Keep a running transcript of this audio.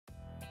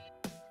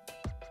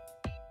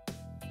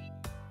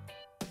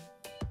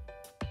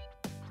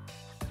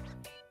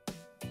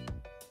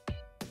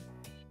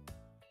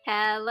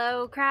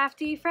Hello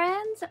crafty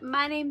friends,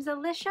 my name's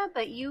Alicia,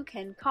 but you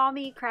can call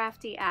me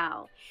Crafty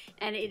Al,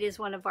 and it is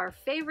one of our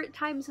favorite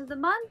times of the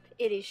month.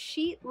 It is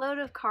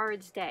SheetLoad of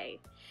Cards Day.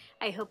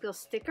 I hope you'll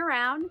stick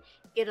around,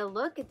 get a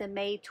look at the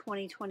May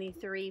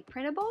 2023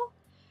 printable,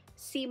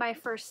 see my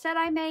first set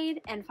I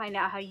made, and find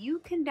out how you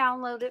can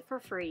download it for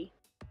free.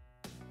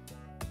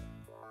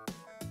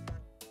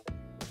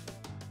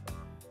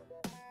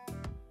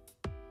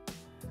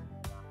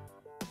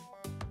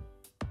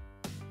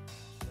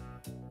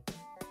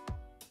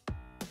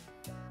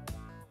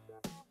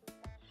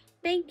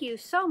 Thank you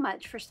so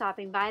much for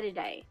stopping by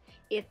today.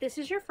 If this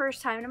is your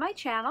first time to my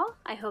channel,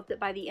 I hope that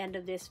by the end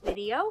of this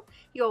video,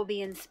 you'll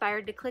be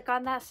inspired to click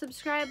on that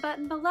subscribe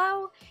button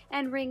below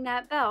and ring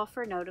that bell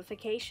for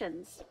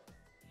notifications.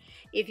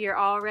 If you're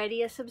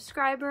already a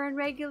subscriber and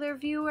regular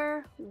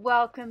viewer,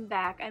 welcome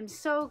back. I'm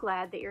so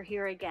glad that you're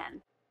here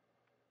again.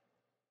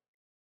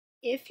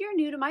 If you're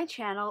new to my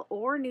channel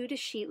or new to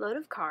SheetLoad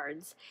of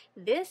Cards,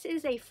 this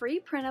is a free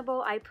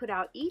printable I put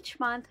out each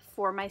month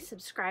for my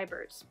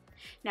subscribers.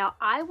 Now,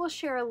 I will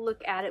share a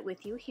look at it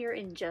with you here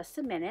in just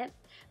a minute,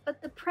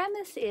 but the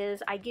premise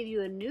is I give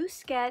you a new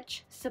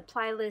sketch,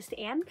 supply list,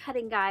 and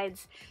cutting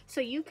guides so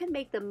you can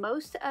make the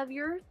most of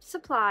your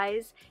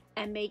supplies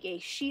and make a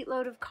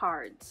sheetload of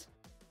cards.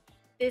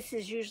 This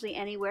is usually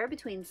anywhere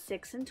between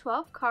 6 and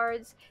 12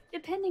 cards,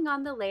 depending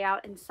on the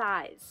layout and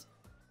size.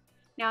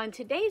 Now, in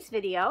today's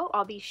video,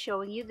 I'll be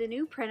showing you the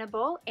new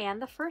printable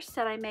and the first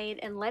set I made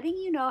and letting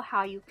you know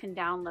how you can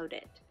download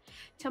it.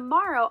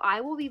 Tomorrow,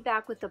 I will be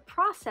back with the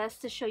process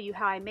to show you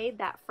how I made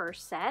that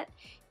first set,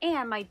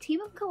 and my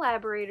team of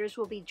collaborators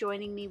will be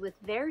joining me with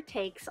their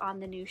takes on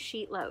the new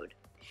SheetLoad.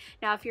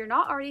 Now, if you're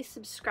not already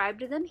subscribed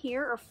to them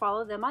here or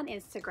follow them on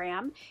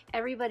Instagram,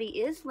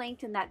 everybody is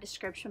linked in that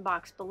description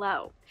box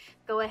below.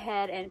 Go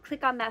ahead and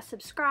click on that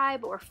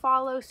subscribe or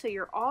follow so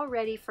you're all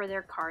ready for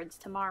their cards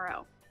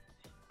tomorrow.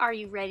 Are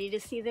you ready to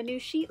see the new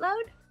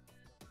SheetLoad?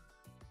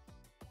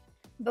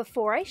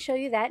 Before I show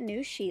you that new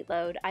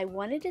SheetLoad, I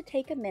wanted to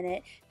take a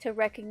minute to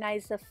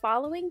recognize the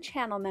following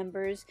channel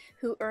members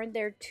who earned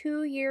their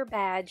 2-year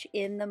badge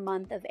in the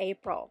month of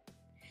April.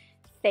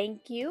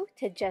 Thank you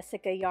to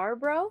Jessica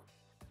Yarbrough,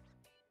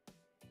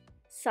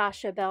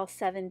 Sasha Bell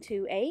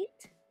 728,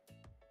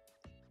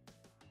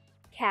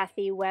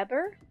 Kathy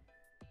Weber,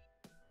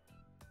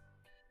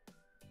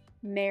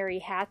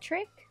 Mary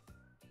Hattrick,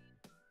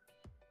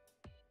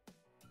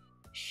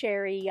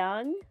 Sherry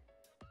Young,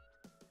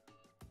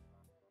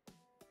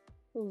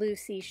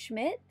 Lucy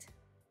Schmidt,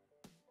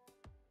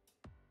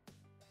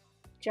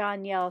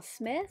 Johnyelle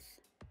Smith,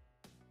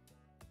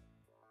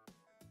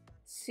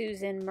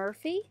 Susan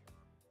Murphy,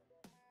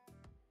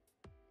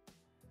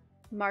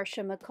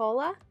 Marcia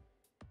McCullough,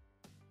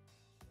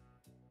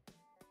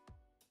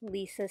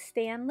 Lisa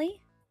Stanley,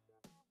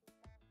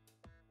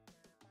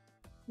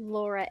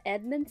 Laura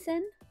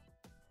Edmondson,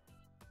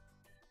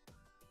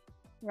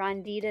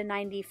 Rondita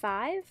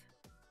 95,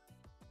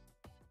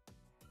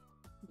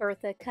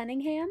 Bertha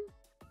Cunningham,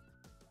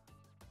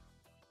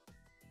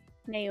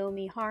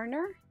 Naomi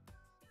Harner,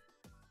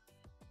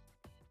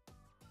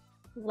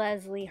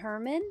 Leslie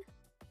Herman,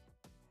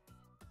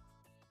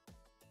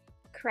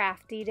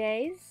 Crafty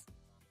Days,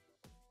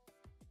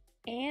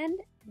 and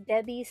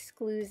Debbie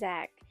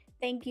Skluzak.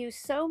 Thank you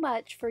so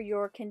much for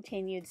your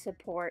continued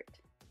support.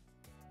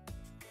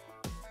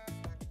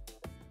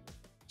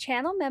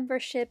 Channel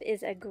membership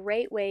is a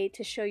great way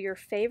to show your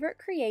favorite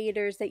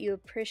creators that you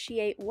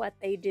appreciate what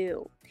they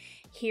do.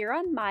 Here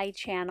on my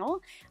channel,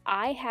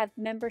 I have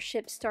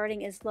memberships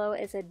starting as low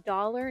as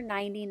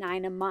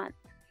 $1.99 a month.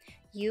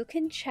 You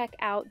can check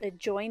out the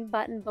join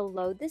button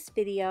below this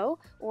video,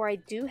 or I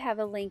do have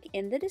a link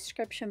in the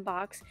description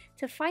box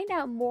to find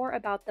out more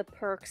about the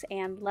perks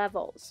and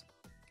levels.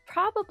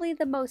 Probably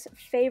the most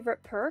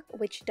favorite perk,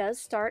 which does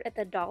start at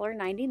the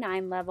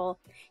 $1.99 level,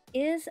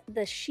 is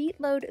the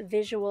SheetLoad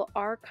Visual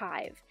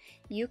Archive.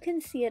 You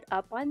can see it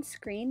up on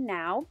screen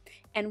now,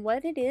 and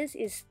what it is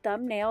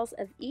thumbnails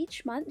of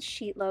each month's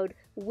SheetLoad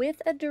with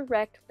a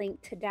direct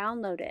link to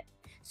download it.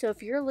 So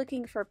if you're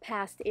looking for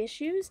past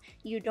issues,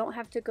 you don't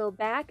have to go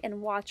back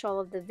and watch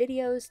all of the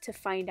videos to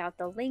find out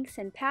the links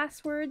and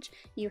passwords.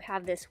 You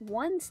have this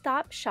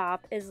one-stop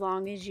shop as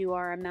long as you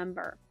are a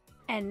member.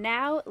 And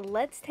now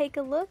let's take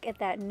a look at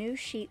that new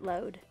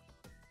SheetLoad.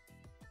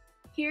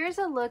 Here's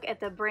a look at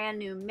the brand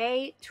new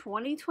May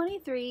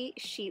 2023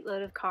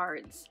 SheetLoad of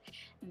Cards.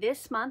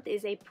 This month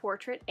is a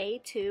portrait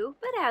A2,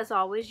 but as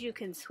always, you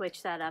can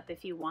switch that up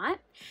if you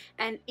want.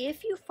 And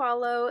if you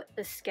follow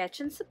the sketch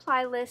and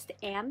supply list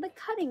and the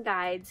cutting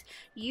guides,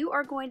 you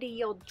are going to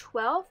yield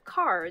 12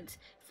 cards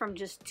from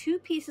just 2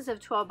 pieces of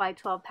 12 by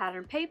 12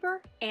 pattern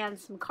paper and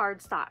some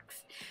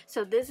cardstocks.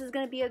 So this is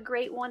going to be a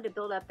great one to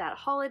build up that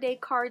holiday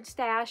card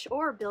stash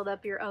or build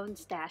up your own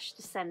stash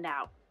to send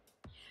out.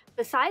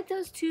 Besides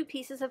those 2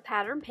 pieces of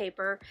pattern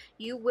paper,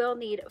 you will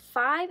need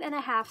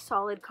 5.5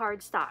 solid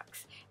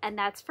cardstocks, and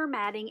that's for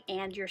matting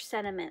and your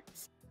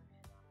sentiments.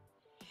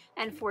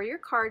 And for your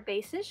card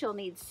bases, you'll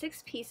need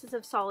 6 pieces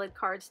of solid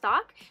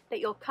cardstock that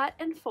you'll cut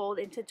and fold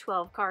into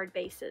 12 card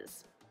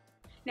bases.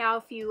 Now,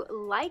 if you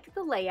like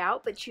the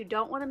layout but you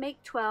don't want to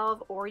make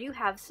 12 or you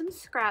have some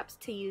scraps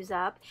to use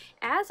up,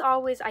 as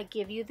always, I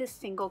give you the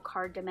single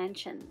card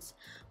dimensions.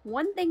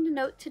 One thing to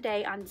note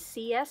today on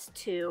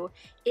CS2,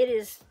 it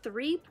is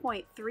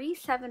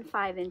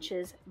 3.375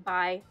 inches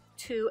by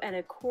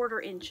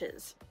 2¼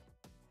 inches.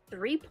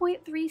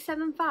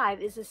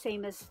 3.375 is the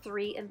same as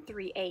 3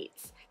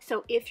 3/8.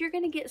 So if you're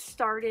going to get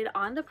started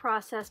on the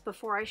process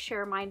before I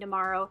share mine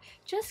tomorrow,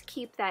 just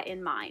keep that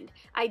in mind.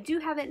 I do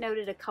have it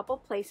noted a couple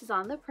places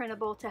on the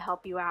printable to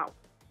help you out.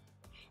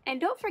 And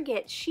don't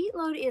forget,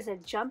 SheetLoad is a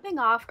jumping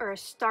off or a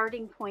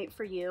starting point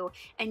for you,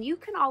 and you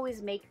can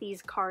always make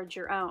these cards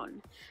your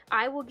own.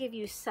 I will give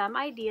you some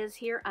ideas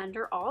here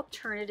under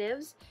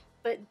alternatives,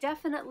 but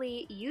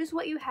definitely use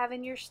what you have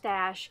in your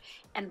stash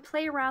and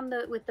play around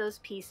with those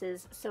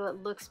pieces so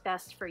it looks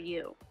best for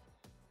you.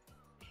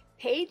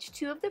 Page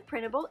 2 of the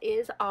printable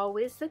is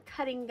always the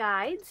cutting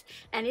guides,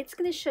 and it's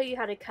going to show you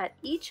how to cut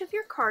each of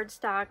your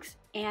cardstocks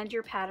and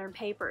your pattern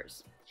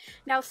papers.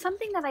 Now,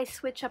 something that I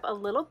switch up a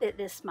little bit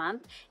this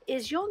month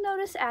is you'll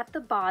notice at the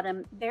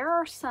bottom there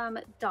are some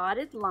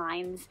dotted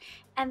lines,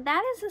 and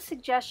that is a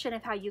suggestion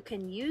of how you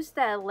can use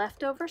the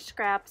leftover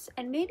scraps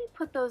and maybe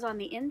put those on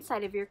the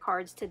inside of your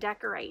cards to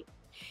decorate.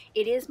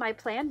 It is my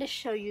plan to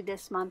show you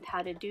this month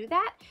how to do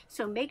that,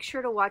 so make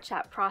sure to watch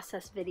that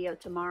process video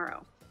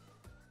tomorrow.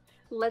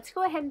 Let's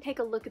go ahead and take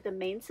a look at the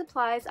main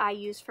supplies I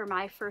used for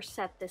my first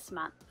set this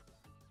month.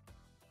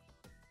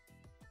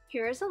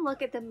 Here's a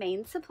look at the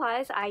main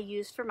supplies I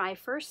used for my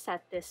first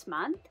set this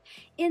month.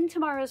 In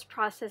tomorrow's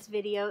process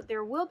video,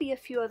 there will be a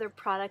few other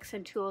products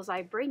and tools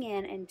I bring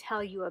in and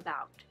tell you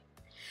about.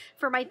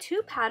 For my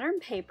 2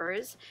 pattern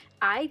papers,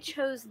 I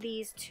chose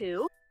these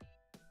 2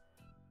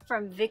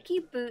 from Vicki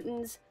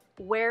Boutin's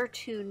Where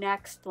to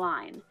Next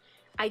line.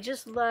 I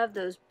just love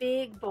those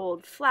big,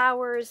 bold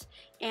flowers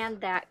and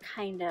that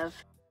kind of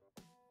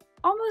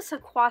almost a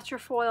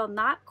quatrefoil,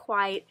 not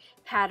quite,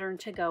 pattern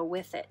to go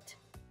with it.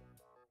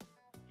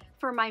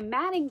 For my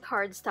matting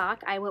cardstock,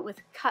 I went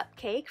with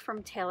Cupcake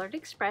from Tailored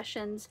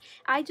Expressions.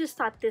 I just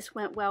thought this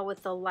went well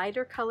with the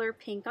lighter color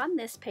pink on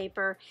this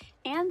paper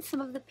and some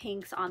of the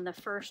pinks on the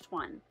first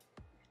one.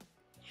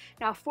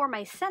 Now for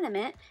my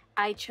sentiment,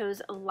 I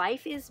chose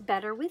Life is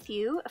Better with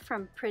You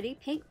from Pretty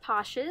Pink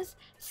Posh's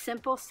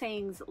Simple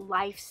Sayings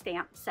Life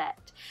Stamp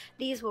Set.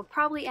 These will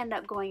probably end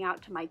up going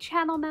out to my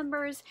channel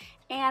members,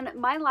 and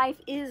my life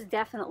is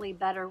definitely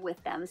better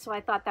with them, so I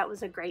thought that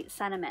was a great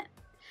sentiment.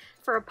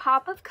 For a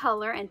pop of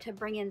color and to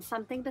bring in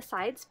something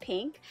besides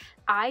pink,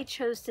 I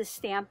chose to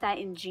stamp that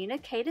in Gina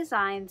K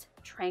Designs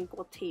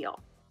Tranquil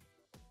Teal.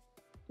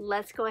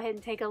 Let's go ahead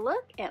and take a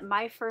look at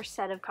my first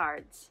set of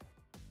cards.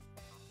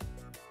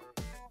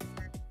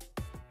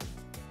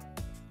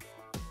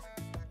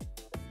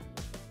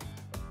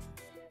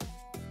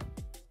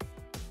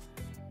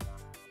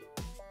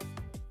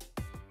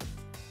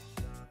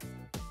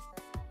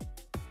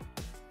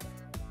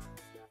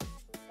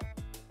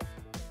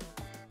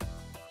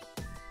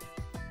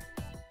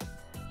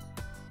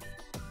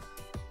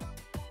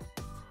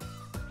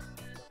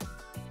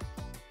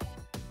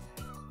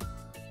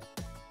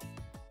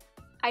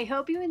 I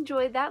hope you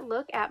enjoyed that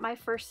look at my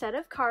first set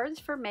of cards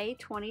for May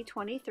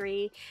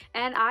 2023,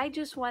 and I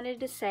just wanted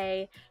to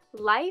say,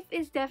 life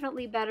is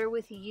definitely better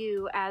with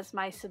you as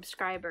my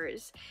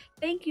subscribers.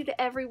 Thank you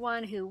to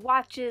everyone who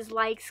watches,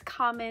 likes,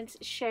 comments,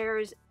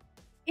 shares,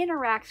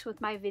 interacts with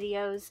my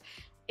videos.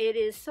 It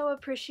is so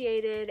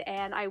appreciated,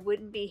 and I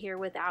wouldn't be here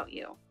without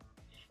you.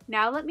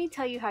 Now let me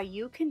tell you how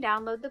you can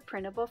download the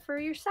printable for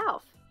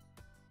yourself.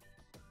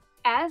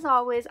 As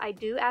always, I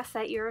do ask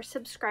that you're a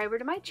subscriber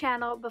to my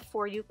channel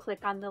before you click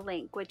on the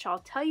link, which I'll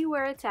tell you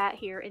where it's at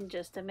here in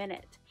just a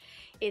minute.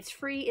 It's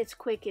free, it's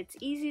quick, it's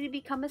easy to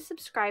become a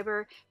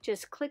subscriber.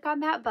 Just click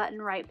on that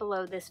button right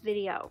below this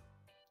video.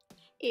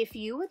 If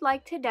you would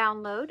like to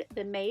download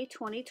the May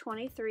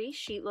 2023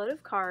 SheetLoad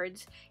of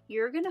Cards,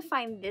 you're going to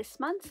find this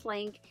month's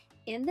link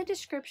in the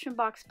description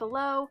box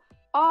below,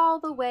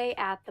 all the way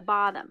at the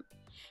bottom.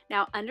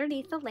 Now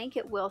underneath the link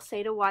it will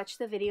say to watch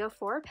the video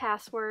for a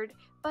password,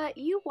 but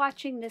you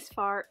watching this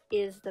far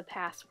is the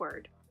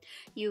password.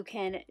 You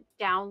can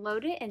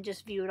download it and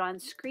just view it on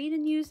screen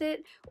and use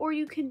it, or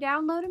you can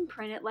download and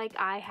print it like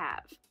I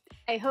have.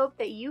 I hope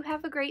that you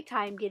have a great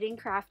time getting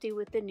crafty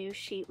with the new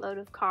SheetLoad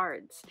of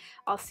Cards.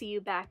 I'll see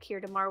you back here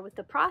tomorrow with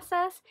the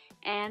process,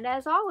 and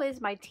as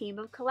always, my team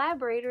of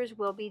collaborators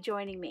will be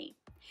joining me.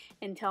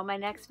 Until my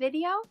next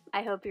video,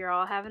 I hope you're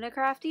all having a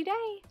crafty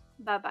day.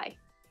 Bye-bye.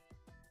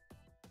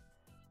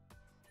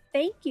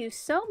 Thank you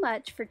so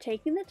much for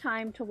taking the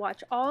time to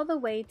watch all the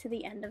way to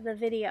the end of the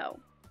video.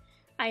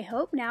 I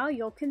hope now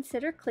you'll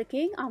consider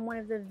clicking on one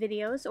of the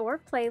videos or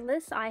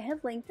playlists I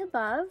have linked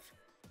above.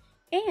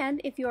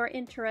 And if you are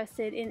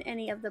interested in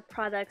any of the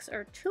products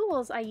or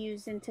tools I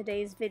used in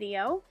today's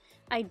video,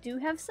 I do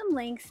have some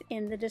links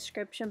in the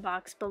description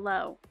box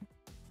below.